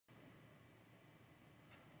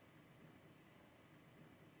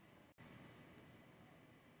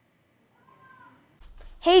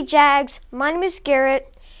Hey Jags, my name is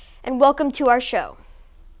Garrett, and welcome to our show.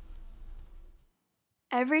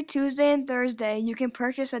 Every Tuesday and Thursday, you can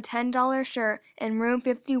purchase a $10 shirt in room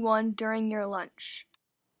 51 during your lunch.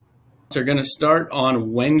 Are going to start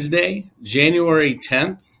on Wednesday, January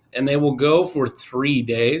 10th, and they will go for 3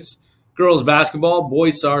 days. Girls basketball,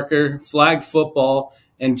 boys soccer, flag football,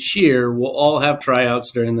 and cheer will all have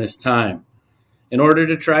tryouts during this time. In order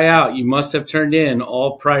to try out, you must have turned in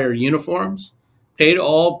all prior uniforms, paid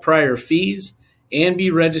all prior fees, and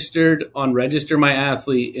be registered on Register My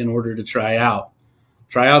Athlete in order to try out.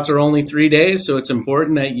 Tryouts are only 3 days, so it's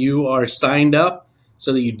important that you are signed up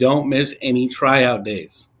so that you don't miss any tryout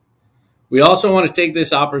days. We also want to take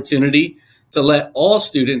this opportunity to let all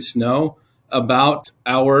students know about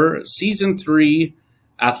our Season 3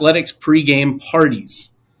 athletics pregame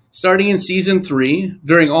parties. Starting in Season 3,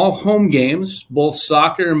 during all home games, both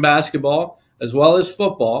soccer and basketball, as well as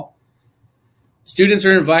football, students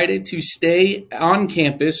are invited to stay on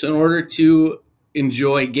campus in order to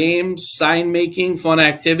enjoy games, sign making, fun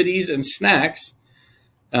activities, and snacks.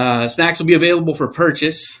 Snacks will be available for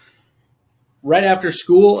purchase right after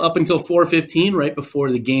school up until 4:15, right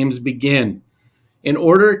before the games begin. In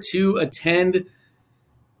order to attend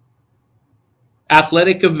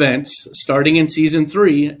athletic events starting in Season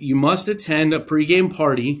 3, you must attend a pregame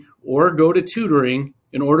party or go to tutoring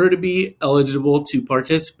in order to be eligible to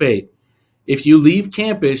participate. If you leave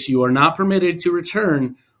campus, you are not permitted to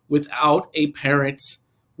return without a parent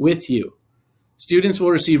with you. Students will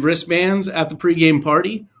receive wristbands at the pregame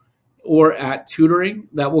party or at tutoring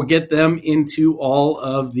that will get them into all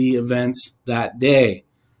of the events that day.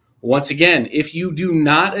 Once again, if you do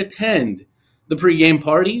not attend the pregame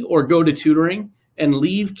party or go to tutoring and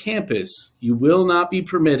leave campus, you will not be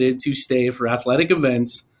permitted to stay for athletic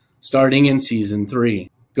events starting in Season 3.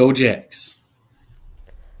 Go Jags!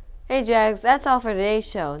 Hey Jags, that's all for today's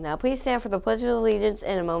show. Now please stand for the Pledge of Allegiance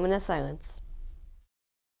and a moment of silence.